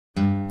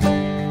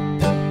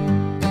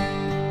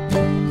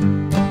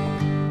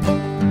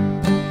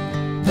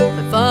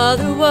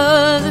father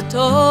was a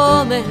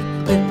tall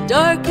man with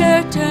dark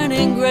hair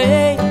turning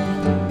gray.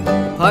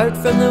 Apart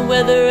from the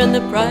weather and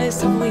the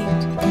price of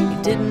wheat, he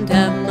didn't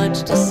have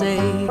much to say.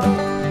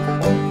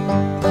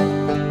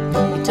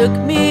 He took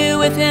me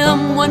with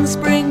him one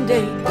spring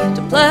day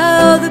to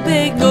plow the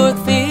big north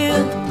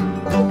field.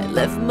 I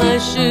left my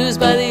shoes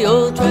by the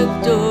old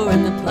truck door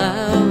and the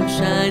plow of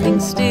shining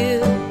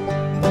steel.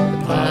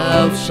 The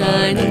plow of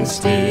shining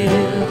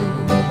steel.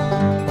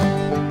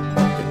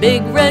 The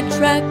big red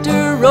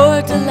tractor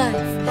roared to life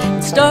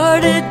and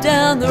started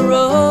down the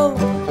road.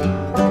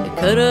 It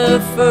cut a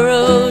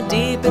furrow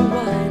deep and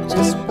wide,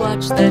 just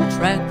watch that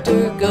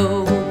tractor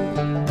go.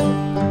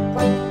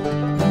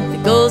 The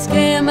gulls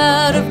came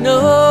out of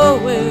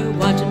nowhere,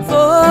 watching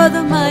for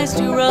the mice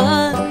to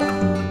run.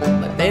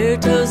 My bare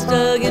toes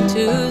dug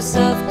into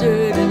soft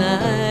dirt and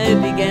I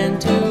began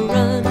to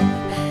run.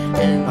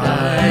 And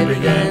I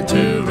began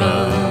to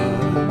run.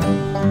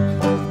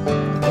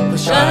 The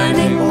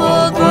shining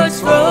moldboards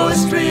throw a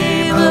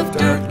stream of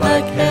dirt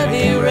like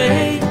heavy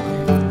rain.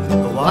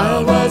 The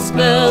wild, wild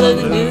smell of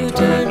the new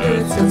turned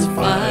earth sets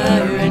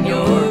fire in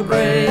your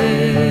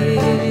brain.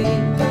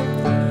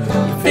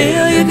 You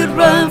feel you could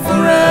run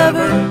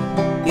forever,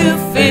 you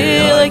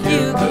feel like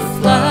you could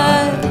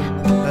fly,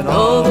 and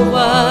all the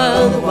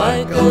while the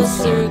white gulls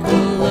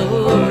circle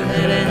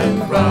overhead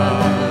and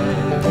cry.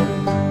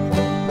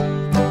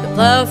 The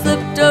plow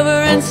flipped over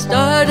and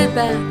started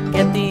back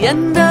at the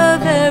end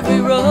of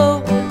every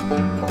row.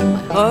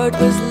 My heart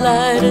was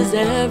light as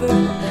ever,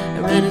 I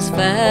ran as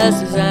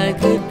fast as I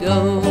could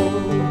go.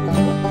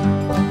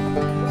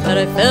 But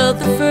I felt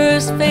the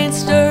first faint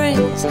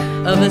stirrings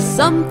of a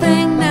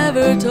something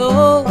never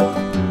told.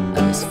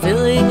 I was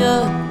filling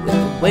up with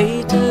the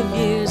weight of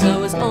years, I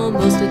was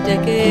almost a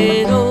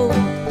decade old.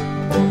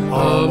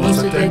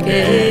 Almost a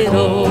decade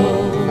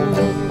old.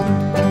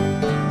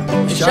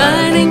 The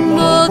shining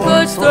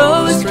moldboards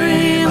throw a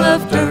stream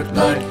of dirt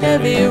like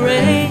heavy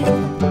rain.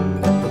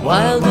 The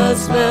wild, wild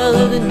smell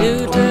of the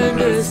new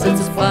turned earth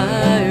sets a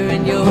fire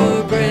in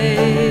your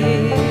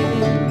brain.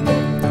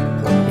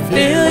 You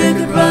feel you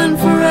could run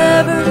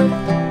forever,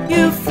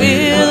 you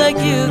feel like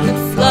you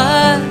could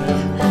fly,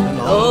 and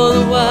all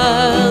the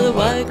while the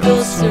white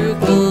gulls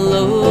circle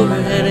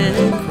overhead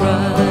and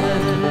cry.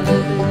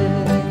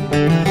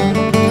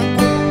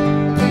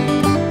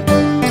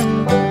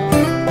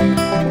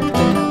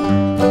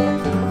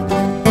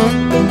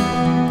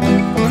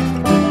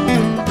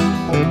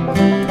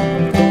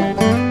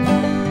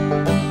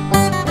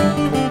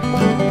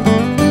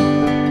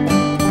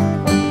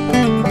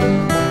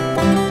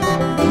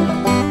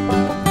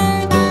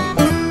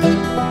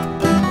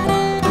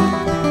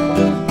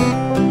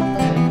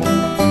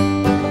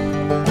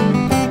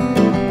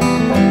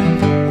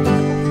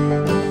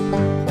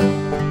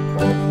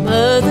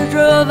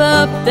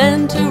 Up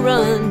then to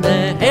run,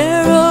 the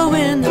harrow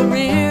in the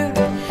rear.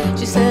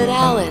 She said,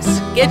 Alice,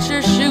 get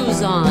your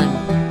shoes on,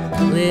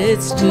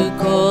 it's too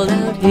cold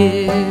out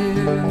here.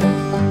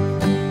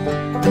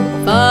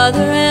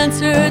 Father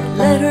answered,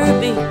 let her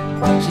be,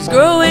 she's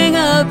growing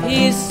up,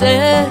 he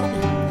said,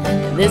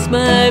 and this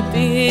might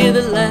be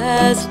the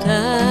last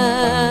time.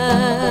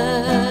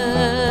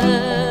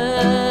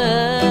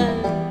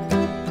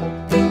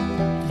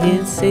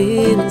 He'd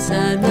say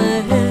inside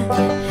my head,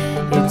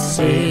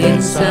 see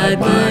inside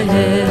my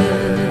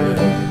head.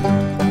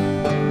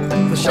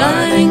 The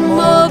shining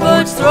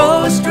moldboards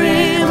throw a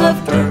stream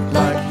of dirt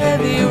like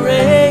heavy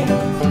rain.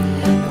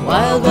 The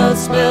wild, wild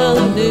smell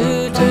of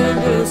new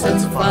turned earth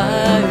sets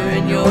fire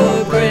in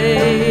your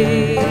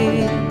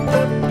brain.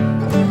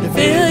 You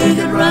feel you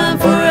could run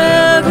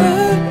forever,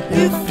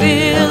 you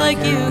feel like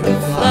you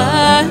could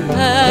fly,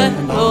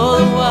 and all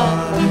the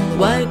while the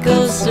white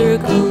gulls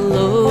circle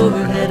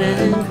overhead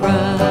and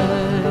cry.